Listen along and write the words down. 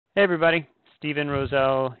Hey everybody, Stephen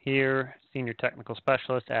Roselle here, Senior Technical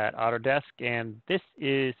Specialist at Autodesk, and this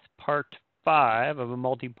is part 5 of a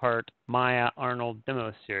multi-part Maya Arnold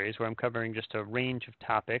demo series where I'm covering just a range of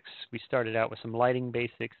topics. We started out with some lighting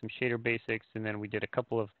basics, some shader basics, and then we did a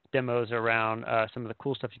couple of demos around some of the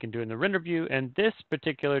cool stuff you can do in the render view, and this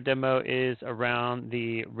particular demo is around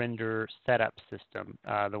the render setup system,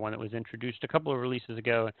 the one that was introduced a couple of releases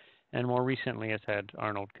ago, and more recently has had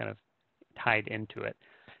Arnold kind of tied into it.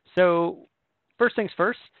 So first things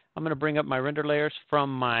first, I'm going to bring up my render layers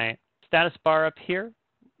from my status bar up here.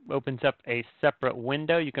 Opens up a separate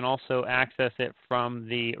window. You can also access it from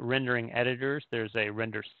the rendering editors. There's a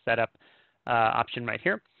render setup option right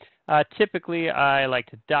here. Typically, I like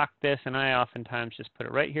to dock this, and I oftentimes just put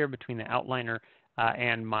it right here between the outliner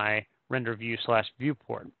and my render view /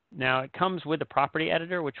 viewport. Now, it comes with a property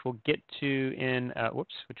editor, which we'll get to in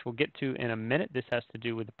a minute. This has to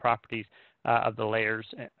do with the properties of the layers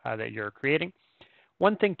that you're creating.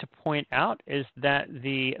 One thing to point out is that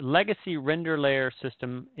the legacy render layer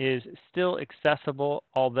system is still accessible,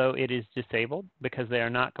 although it is disabled because they are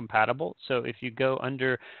not compatible. So if you go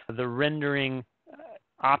under the rendering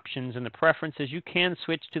options and the preferences, you can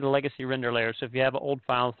switch to the legacy render layer. So if you have old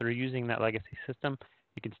files that are using that legacy system,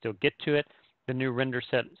 you can still get to it. The new render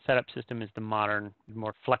setup system is the modern,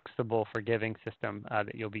 more flexible, forgiving system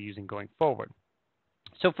that you'll be using going forward.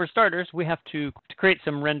 So for starters, we have to create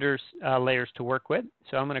some renders layers to work with.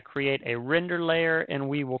 So I'm going to create a render layer, and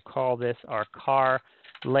we will call this our car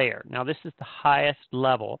layer. Now this is the highest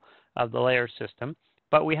level of the layer system,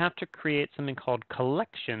 but we have to create something called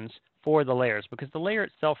collections for the layers because the layer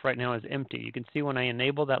itself right now is empty. You can see when I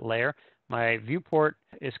enable that layer, my viewport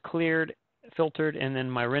is cleared, filtered, and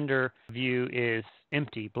then my render view is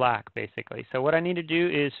empty, black basically. So what I need to do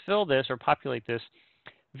is fill this or populate this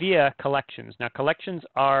via collections. Now collections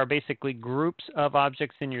are basically groups of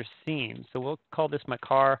objects in your scene. So we'll call this my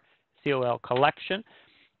car COL collection.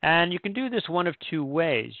 And you can do this one of two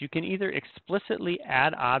ways. You can either explicitly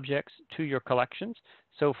add objects to your collections.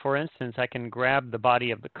 So for instance, I can grab the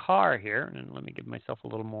body of the car here, and let me give myself a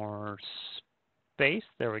little more space.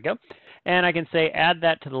 There we go. And I can say add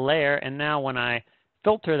that to the layer, and now when I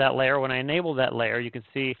filter that layer, when I enable that layer, you can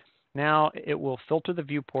see now it will filter the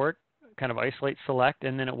viewport, kind of isolate select,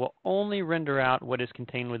 and then it will only render out what is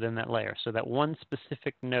contained within that layer. So that one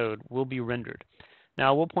specific node will be rendered.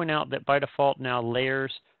 Now we'll point out that by default now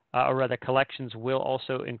layers, or rather collections, will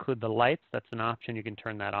also include the lights. That's an option. You can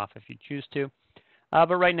turn that off if you choose to.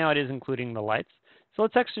 But right now it is including the lights. So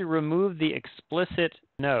let's actually remove the explicit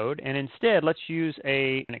node, and instead let's use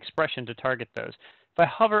an expression to target those. If I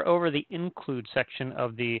hover over the include section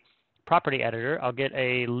of the property editor, I'll get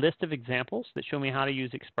a list of examples that show me how to use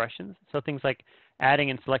expressions. So things like adding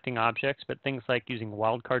and selecting objects, but things like using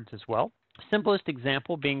wildcards as well. Simplest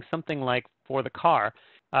example being something like for the car.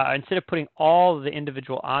 Instead of putting all of the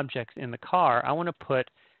individual objects in the car, I want to put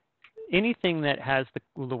anything that has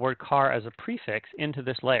the word car as a prefix into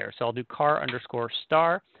this layer. So I'll do car underscore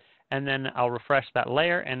star, and then I'll refresh that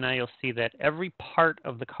layer, and now you'll see that every part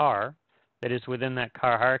of the car that is within that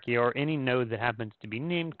car hierarchy, or any node that happens to be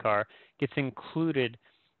named car, gets included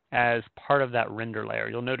as part of that render layer.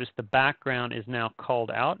 You'll notice the background is now called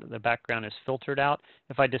out. The background is filtered out.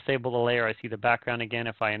 If I disable the layer, I see the background again.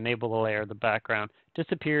 If I enable the layer, the background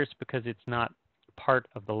disappears because it's not part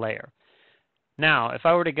of the layer. Now, if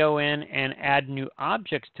I were to go in and add new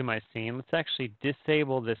objects to my scene, let's actually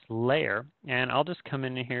disable this layer, and I'll just come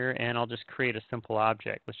in here and I'll just create a simple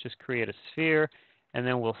object. Let's just create a sphere, and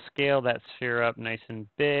then we'll scale that sphere up nice and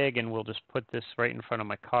big, and we'll just put this right in front of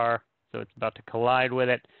my car so it's about to collide with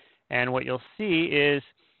it. And what you'll see is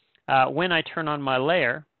when I turn on my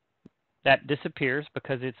layer, that disappears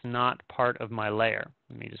because it's not part of my layer.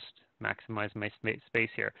 Let me just maximize my space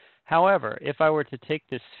here. However, if I were to take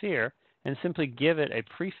this sphere and simply give it a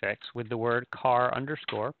prefix with the word car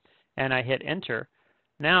underscore, and I hit enter,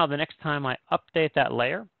 now the next time I update that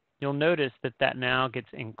layer, you'll notice that that now gets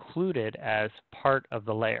included as part of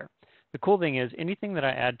the layer. The cool thing is anything that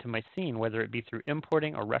I add to my scene, whether it be through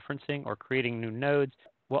importing or referencing or creating new nodes,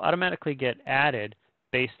 will automatically get added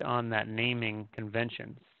based on that naming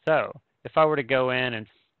convention. So if I were to go in and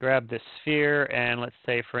grab this sphere and let's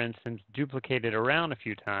say, for instance, duplicate it around a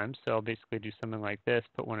few times, so I'll basically do something like this,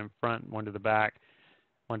 put one in front, one to the back,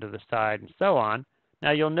 one to the side, and so on.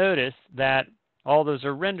 Now you'll notice that all those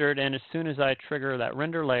are rendered, and as soon as I trigger that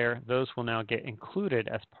render layer, those will now get included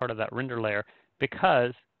as part of that render layer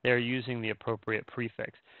because they're using the appropriate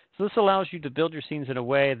prefix. So this allows you to build your scenes in a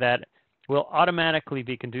way that will automatically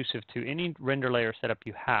be conducive to any render layer setup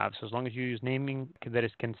you have. So as long as you use naming that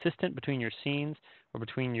is consistent between your scenes or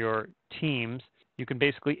between your teams, you can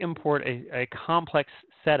basically import a complex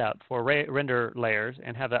setup for render layers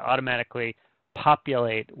and have that automatically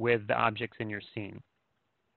populate with the objects in your scene.